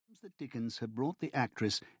that Dickens had brought the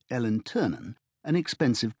actress Ellen Ternan an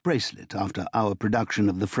expensive bracelet after our production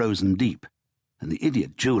of The Frozen Deep, and the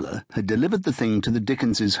idiot jeweller had delivered the thing to the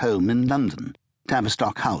Dickens's home in London,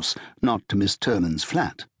 Tavistock House, not to Miss Ternan's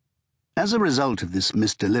flat. As a result of this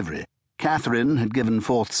misdelivery, Catherine had given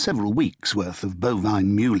forth several weeks' worth of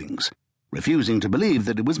bovine mewlings, refusing to believe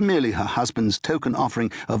that it was merely her husband's token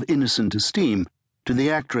offering of innocent esteem to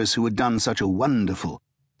the actress who had done such a wonderful,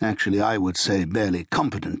 actually I would say barely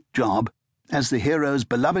competent, job as the hero's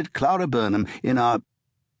beloved Clara Burnham in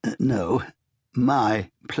my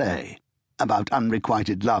play about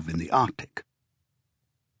unrequited love in the Arctic.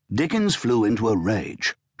 Dickens flew into a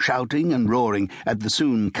rage, shouting and roaring at the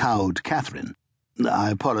soon cowed Catherine. I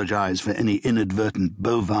apologize for any inadvertent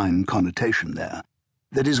bovine connotation there.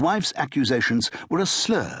 That his wife's accusations were a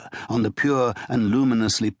slur on the pure and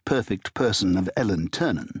luminously perfect person of Ellen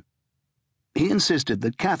Ternan. He insisted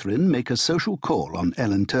that Catherine make a social call on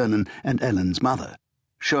Ellen Ternan and Ellen's mother,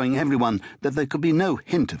 showing everyone that there could be no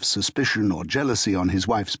hint of suspicion or jealousy on his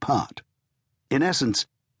wife's part. In essence,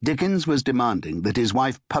 Dickens was demanding that his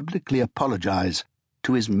wife publicly apologize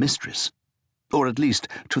to his mistress, or at least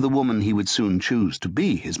to the woman he would soon choose to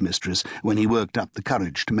be his mistress when he worked up the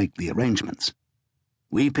courage to make the arrangements.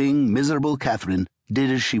 Weeping, miserable Catherine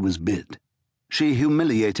did as she was bid. She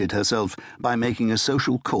humiliated herself by making a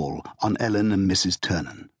social call on Ellen and Mrs.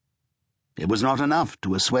 Ternan. It was not enough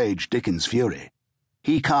to assuage Dickens' fury.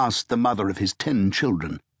 He cast the mother of his 10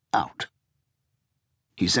 children out.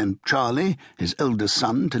 He sent Charlie, his eldest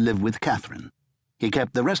son, to live with Catherine. He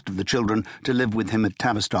kept the rest of the children to live with him at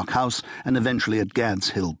Tavistock House and eventually at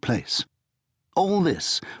Gad's Hill Place. All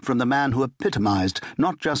this from the man who epitomized,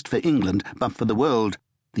 not just for England, but for the world,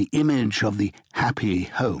 the image of the happy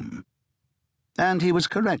home. And he was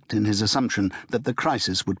correct in his assumption that the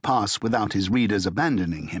crisis would pass without his readers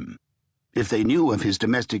abandoning him. If they knew of his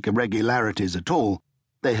domestic irregularities at all,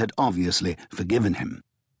 they had obviously forgiven him.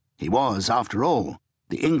 He was, after all,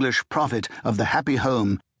 the English prophet of the happy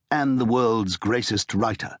home and the world's greatest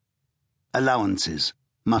writer. Allowances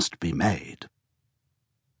must be made.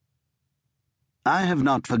 I have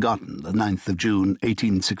not forgotten the 9th of June,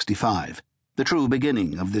 1865, the true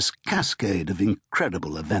beginning of this cascade of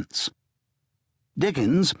incredible events.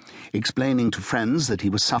 Dickens, explaining to friends that he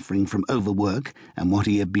was suffering from overwork and what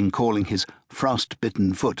he had been calling his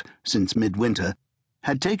frost-bitten foot since midwinter,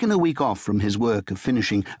 had taken a week off from his work of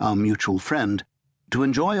finishing Our Mutual Friend to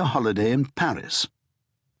enjoy a holiday in Paris.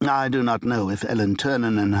 I do not know if Ellen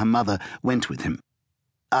Ternan and her mother went with him.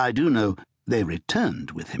 I do know they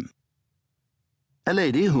returned with him. A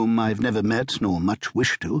lady whom I've never met nor much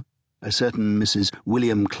wish to, a certain Mrs.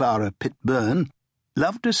 William Clara Pitt-Byrne,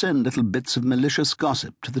 loved to send little bits of malicious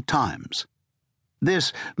gossip to the Times.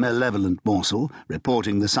 This malevolent morsel,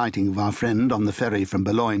 reporting the sighting of our friend on the ferry from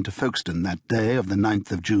Boulogne to Folkestone that day of the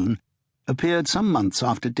 9th of June, appeared some months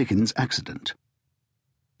after Dickens' accident.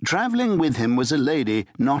 Travelling with him was a lady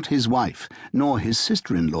not his wife, nor his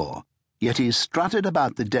sister-in-law, yet he strutted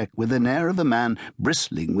about the deck with an air of a man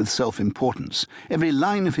bristling with self-importance. Every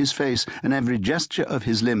line of his face and every gesture of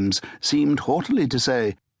his limbs seemed haughtily to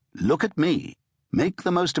say, "Look at me. Make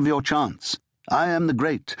the most of your chance. I am the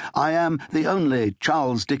great, I am the only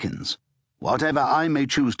Charles Dickens. Whatever I may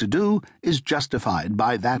choose to do is justified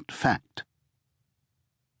by that fact."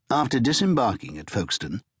 After disembarking at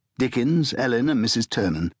Folkestone, Dickens, Ellen and Mrs.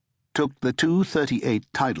 Ternan took the 2:38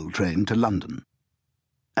 tidal train to London.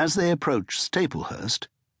 As they approached Staplehurst,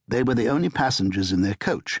 they were the only passengers in their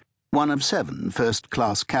coach, one of 7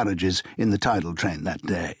 first-class carriages in the tidal train that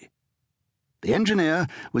day. The engineer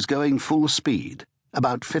was going full speed,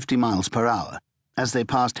 about 50 miles per hour, as they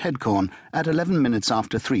passed Headcorn at 11 minutes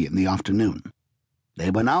after 3 in the afternoon.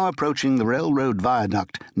 They were now approaching the railroad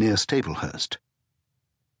viaduct near Staplehurst.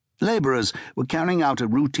 Labourers were carrying out a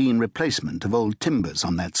routine replacement of old timbers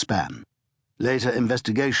on that span. Later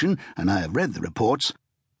investigation, and I have read the reports,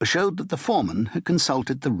 showed that the foreman had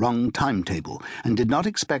consulted the wrong timetable and did not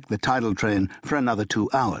expect the tidal train for another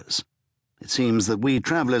 2 hours. It seems that we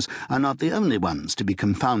travellers are not the only ones to be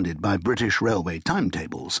confounded by British railway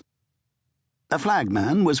timetables. A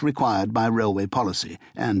flagman was required by railway policy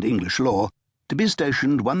and English law to be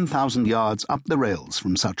stationed 1,000 yards up the rails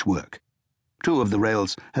from such work. 2 of the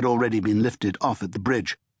rails had already been lifted off at the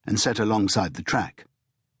bridge and set alongside the track.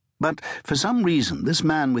 But for some reason this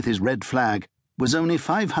man with his red flag was only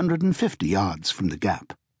 550 yards from the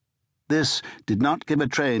gap. This did not give a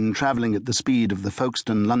train travelling at the speed of the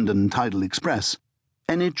Folkestone-London Tidal Express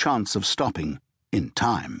any chance of stopping in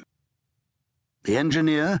time. The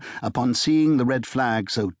engineer, upon seeing the red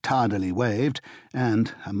flag so tardily waved,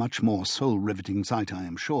 and a much more soul-riveting sight, I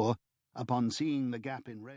am sure, upon seeing the gap in